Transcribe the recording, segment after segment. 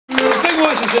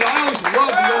is that I always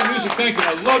loved the old music. Thank you.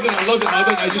 I loved it. I loved it. I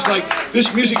loved it. I just like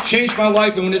this music changed my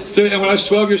life. And when I was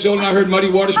 12 years old and I heard Muddy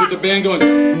Waters with the band going,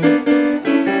 and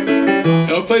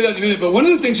I'll play that in a minute. But one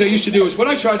of the things I used to do is what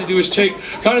I tried to do is take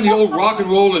kind of the old rock and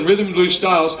roll and rhythm and blues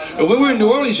styles. And when we were in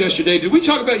New Orleans yesterday, did we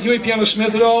talk about Huey Piano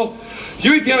Smith at all?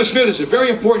 Huey Piano Smith is a very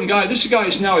important guy. This guy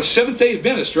is now a Seventh-day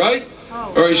Adventist, right?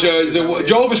 Or he's the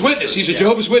Jehovah's Witness. He's a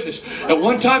Jehovah's Witness. At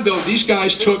one time, though, these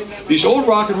guys took these old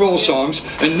rock and roll songs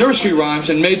and nursery rhymes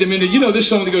and made them into, you know, this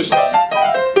song that goes, well,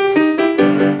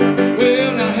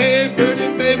 now, hey, pretty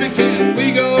baby, can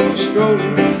we go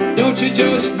strolling? Don't you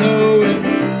just know it?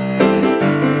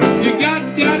 You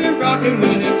got it rocking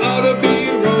when it ought to be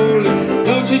rolling.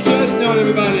 Don't you just know it?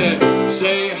 Everybody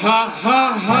say, ha,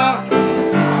 ha, ha.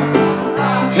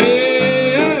 Hey.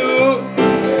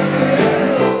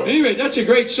 That's a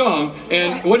great song,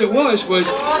 and what it was,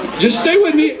 just stay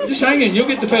with me, just hang in, you'll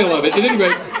get the feel of it. At any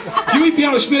rate, Huey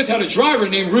Piano Smith had a driver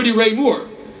named Rudy Ray Moore,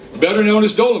 better known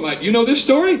as Dolomite. You know this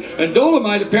story? And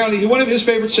Dolomite, apparently, one of his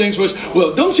favorite sayings was,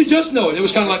 well, don't you just know it? It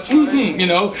was kind of like, you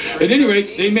know. At any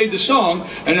rate, they made the song,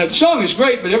 and the song is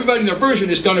great, but everybody in their version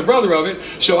has done a brother of it,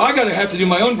 so I gotta have to do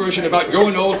my own version about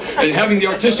growing old and having the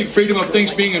artistic freedom of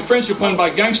things being infringed upon by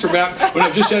gangster rap when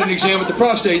I've just had an exam at the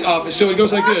prostate office. So it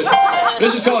goes like this.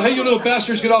 This is called, Hey You Little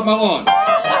Bastards, Get Off My Lawn.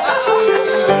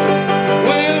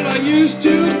 Well, I used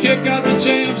to kick out the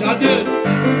jams, I did.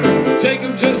 Take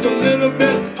them just a little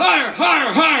bit higher,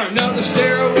 higher, higher. Now the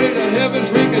stairway to heaven's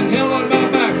wreaking hell on my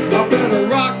back. I better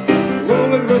rock,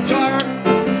 roll and retire.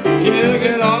 Yeah,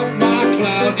 get off my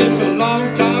cloud, it's a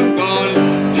long time gone.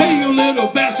 Hey you little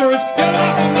bastards, get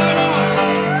off of my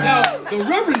lawn. Now, the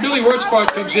Rev Billy C Wirtz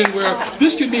part comes in where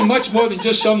this can be much more than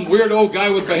just some weird old guy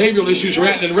with behavioral issues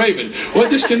ranting and raving. What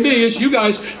this can be is you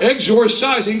guys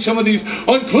exorcising some of these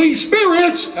unclean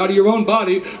spirits out of your own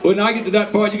body. When I get to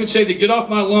that part, you could say to get off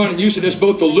my lawn and use it as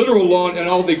both the literal lawn and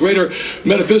all the greater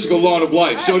metaphysical lawn of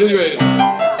life. So anyway,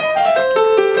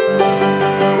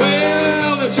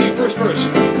 well, let's see, first verse.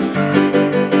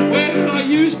 Well, I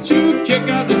used to kick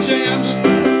out the jams,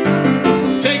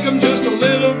 take them just a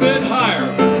little bit higher.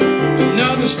 And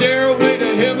now the stairway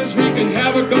to heaven's wreaking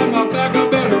havoc on my back. I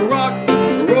better rock,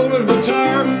 roll and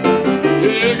retire.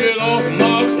 Yeah, get off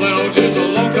my cloud, it's a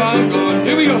long time gone.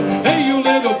 Here we go. Hey, you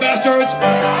little bastards.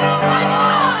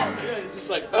 Yeah, it's just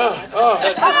like,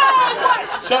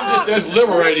 something just that's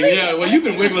liberating. Yeah, well, you've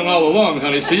been wiggling all along,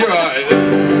 honey, so you're all right.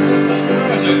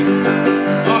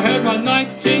 I had my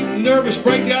 19th nervous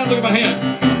breakdown. Look at my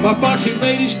hand. My foxy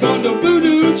lady spawned a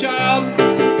voodoo child.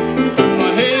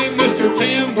 Hey, Mr.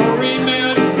 Tambourine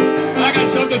Man, I got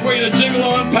something for you to jiggle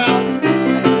on, pal.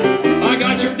 I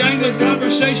got your dangling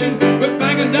conversation with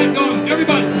banging that gong.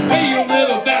 Everybody, hey, you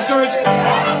little bastards.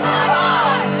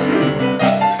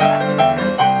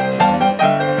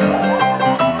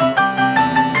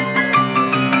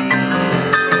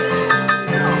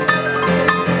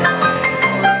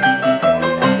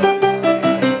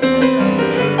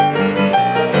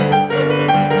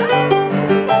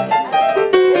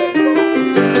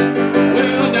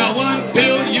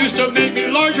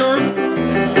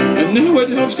 Now it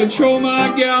helps control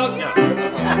my gout.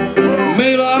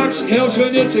 Malox helps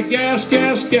when it's a gas,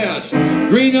 gas, gas.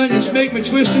 Green onions make me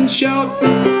twist and shout.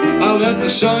 I'll let the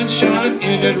sun shine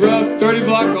in and rub 30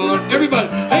 block on. Everybody,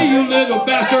 hey you little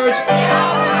bastards.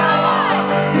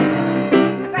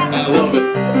 I love it.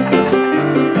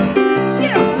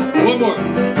 One more.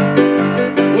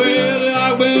 Well,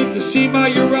 I went to see my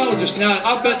urologist. Now,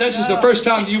 I bet this is the first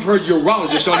time you've heard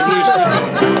urologist on the Blues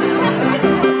Cruise.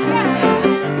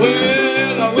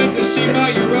 Well, I went to see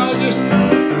my urologist.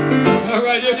 All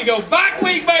right, here you go. Back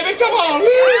week, baby, come on.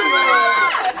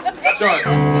 Sorry.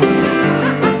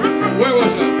 Where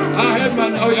was I? I had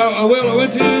my, well, I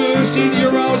went to see the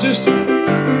urologist.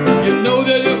 You know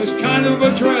that it was kind of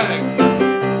a drag.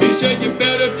 He said you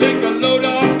better take a load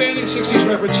off, any 60s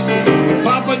reference.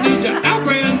 Papa needs a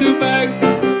brand new bag.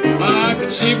 I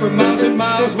could see for miles and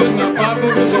miles when my papa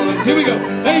was on. Here we go.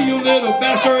 Hey, you little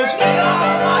bastards.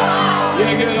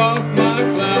 Yeah, get off my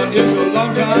cloud, it's a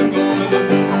long time gone.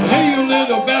 Hey, you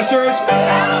little bastards.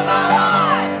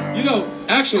 You know,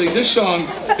 actually, this song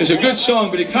is a good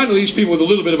song, but it kind of leaves people with a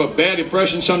little bit of a bad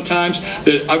impression sometimes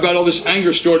that I've got all this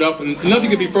anger stored up, and nothing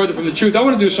could be further from the truth. I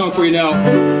want to do a song for you now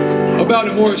about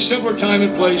a more simpler time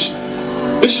and place.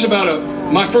 This is about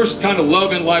my first kind of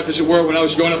love in life, as it were, when I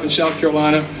was growing up in South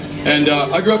Carolina. And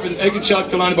I grew up in Aiken, South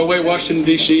Carolina, by way of Washington,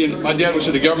 D.C., and my dad was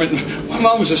in the government, and my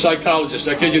mom was a psychologist,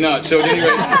 I kid you not. So anyway,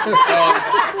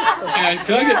 and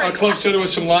can I get a club soda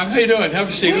with some lime? How you doing? Have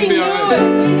a seat. It'll be all right.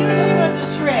 We knew she was a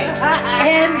shrink.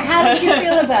 And how did you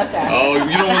feel about that? Oh,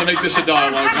 you don't want to make this a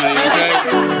dialogue, honey, okay?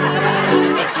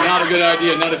 good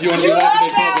idea. Not if you want to be walking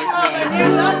in public. You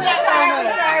love that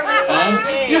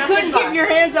woman. You couldn't keep your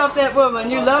hands off that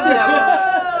woman. You love that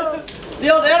woman. The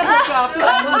old edible cop.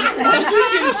 Did you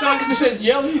see the sign that says,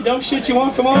 "Yell, you dumb shit, you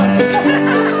want? Come on."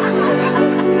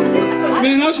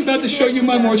 Man, I was about to show you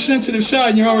my more sensitive side,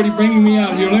 and you're already bringing me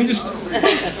out here. Let me just...